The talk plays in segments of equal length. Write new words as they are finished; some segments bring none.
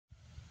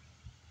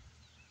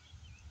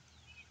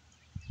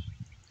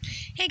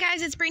Hey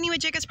guys, it's Brittany with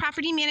Jacob's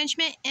Property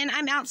Management, and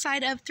I'm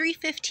outside of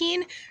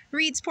 315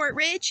 Reedsport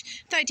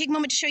Ridge. Thought I'd take a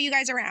moment to show you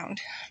guys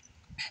around.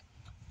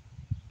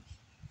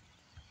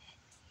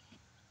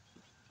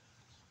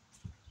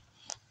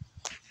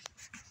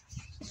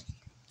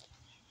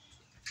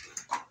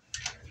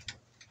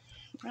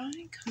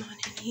 Right, come on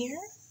in here.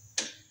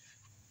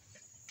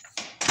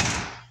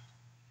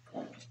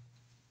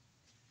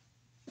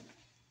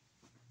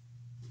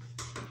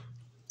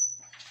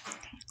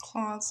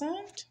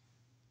 Closet.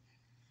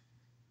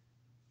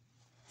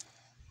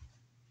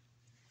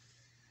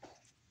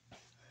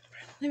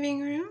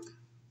 Living room.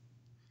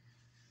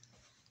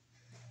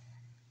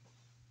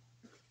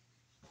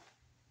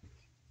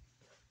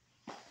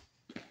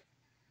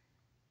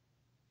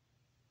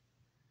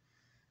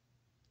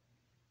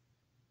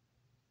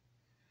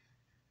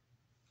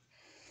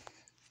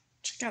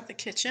 Check out the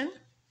kitchen.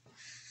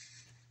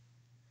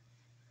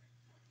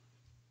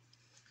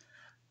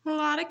 A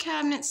lot of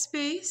cabinet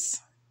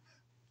space.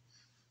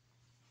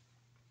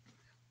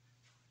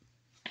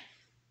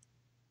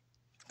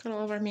 Got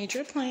all of our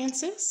major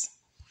appliances.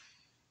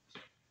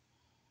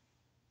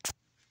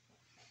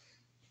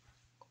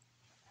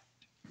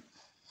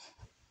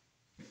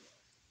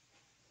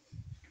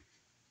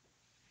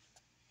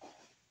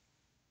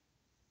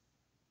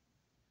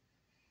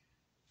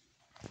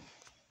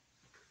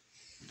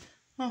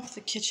 Off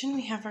the kitchen,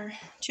 we have our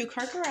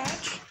two-car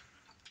garage.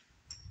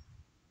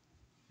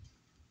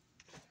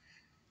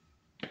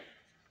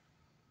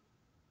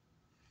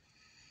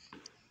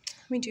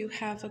 We do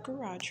have a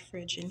garage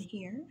fridge in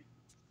here.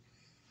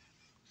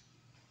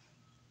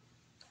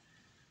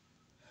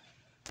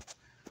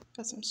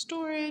 Got some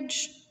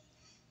storage.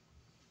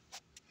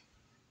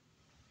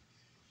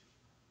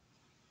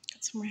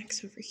 Got some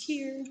racks over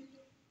here.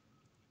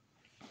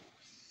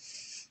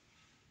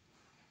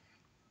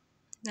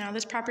 Now,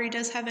 this property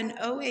does have an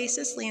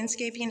Oasis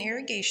landscaping and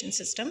irrigation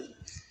system.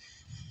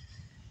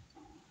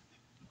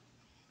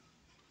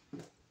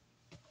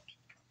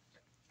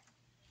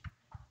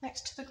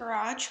 Next to the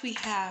garage, we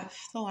have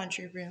the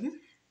laundry room.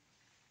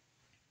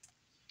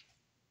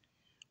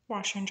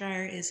 Washer and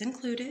dryer is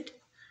included.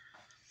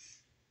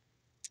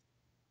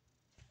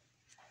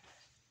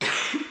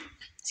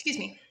 Excuse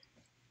me.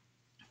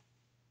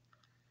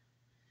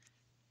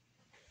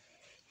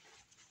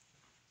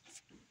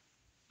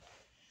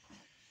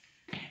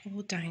 A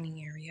little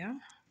dining area.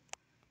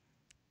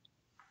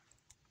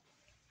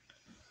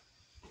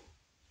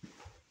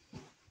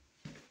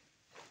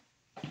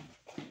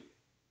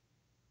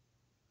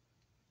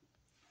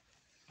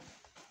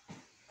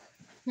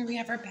 Here we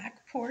have our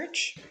back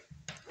porch.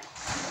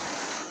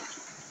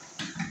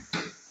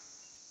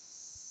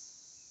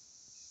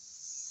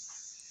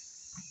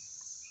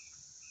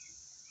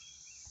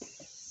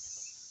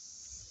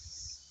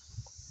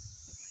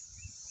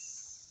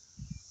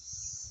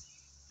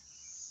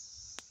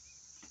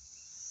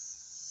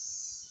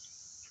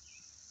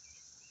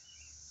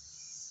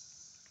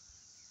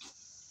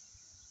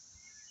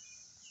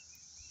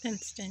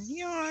 Fenced-in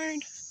yard.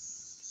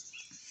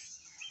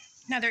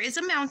 Now there is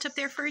a mount up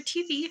there for a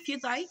TV if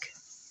you'd like.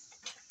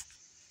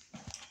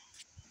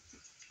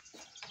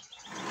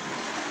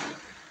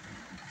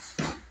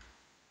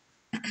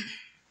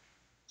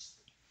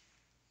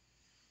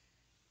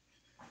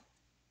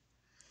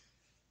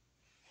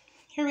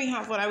 Here we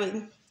have what I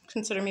would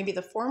consider maybe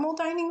the formal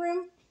dining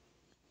room.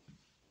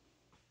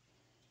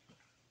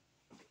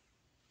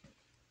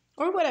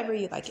 Or whatever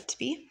you'd like it to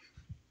be.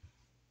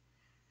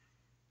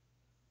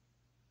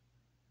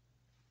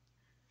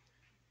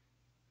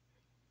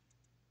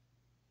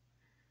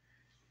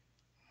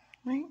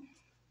 Right.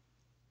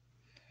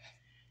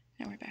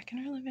 Now we're back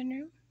in our living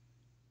room.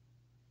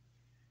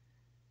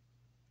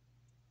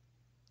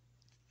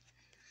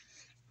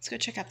 Let's go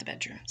check out the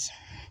bedrooms.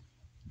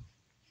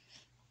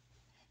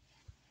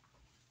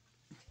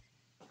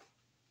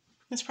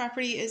 This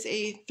property is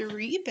a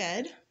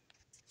 3-bed,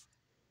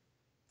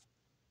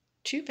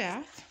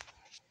 2-bath.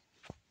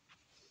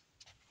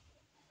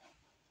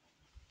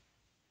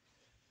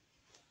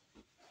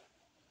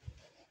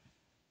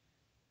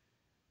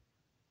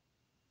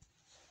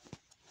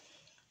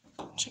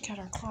 Check out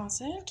our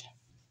closet.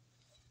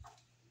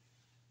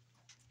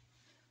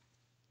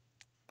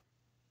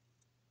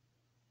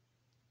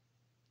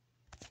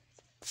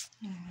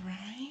 All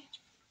right.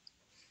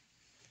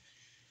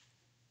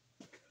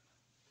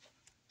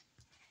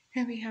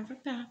 Here we have a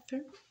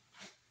bathroom.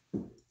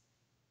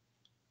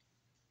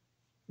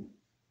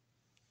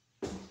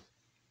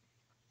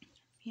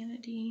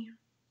 Vanity.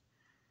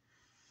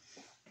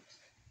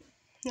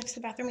 Next to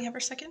the bathroom, we have our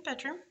second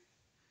bedroom.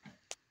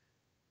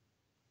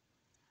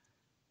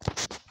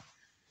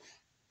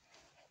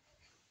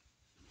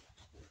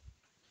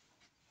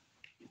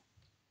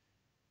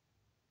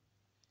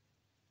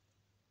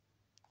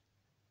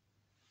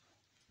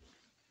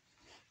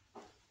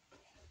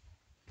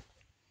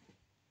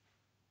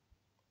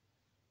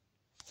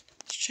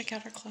 Let's check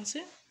out our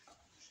closet.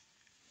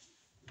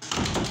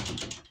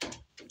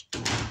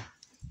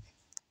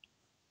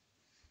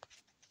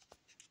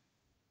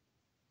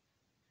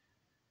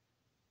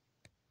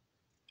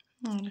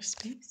 A lot of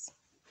space.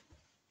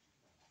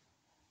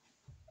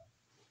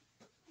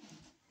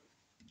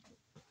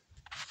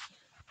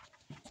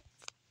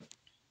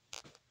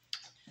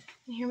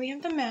 And here we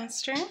have the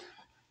master.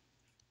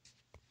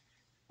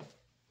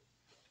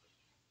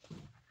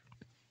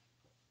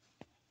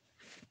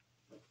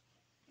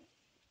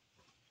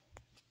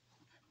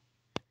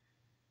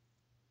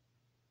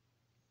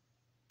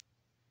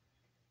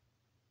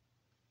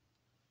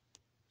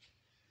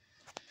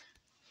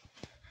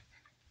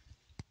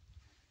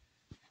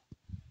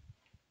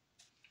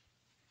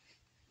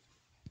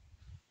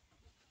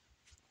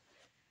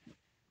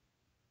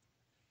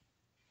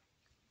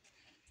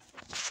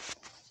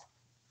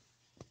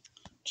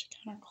 Check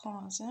out our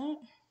closet.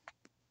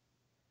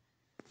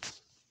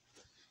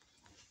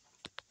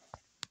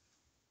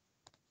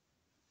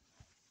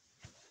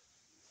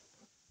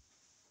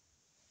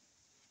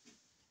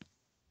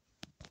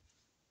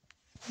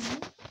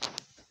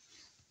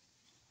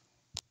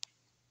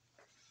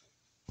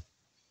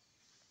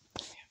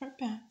 Our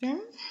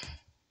bathroom.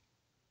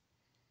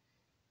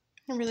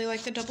 I really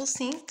like the double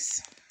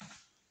sinks.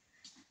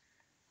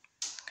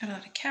 Got a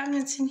lot of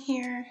cabinets in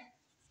here.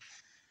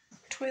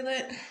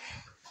 Toilet.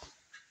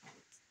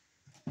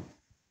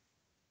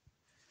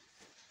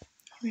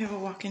 We have a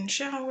walk-in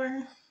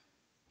shower.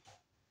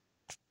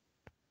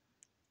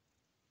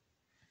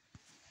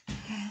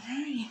 All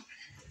right.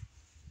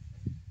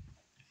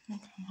 We'll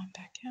come on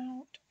back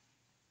out.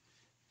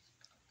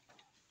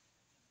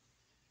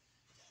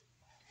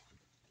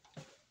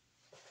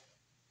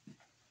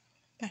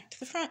 Back to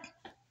the front.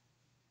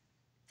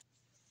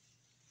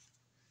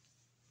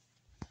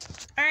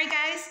 All right,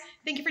 guys.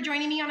 Thank you for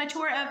joining me on a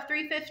tour of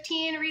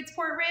 315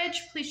 Reedsport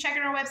Ridge. Please check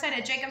out our website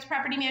at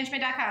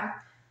jacobspropertymanagement.com.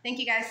 Thank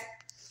you, guys.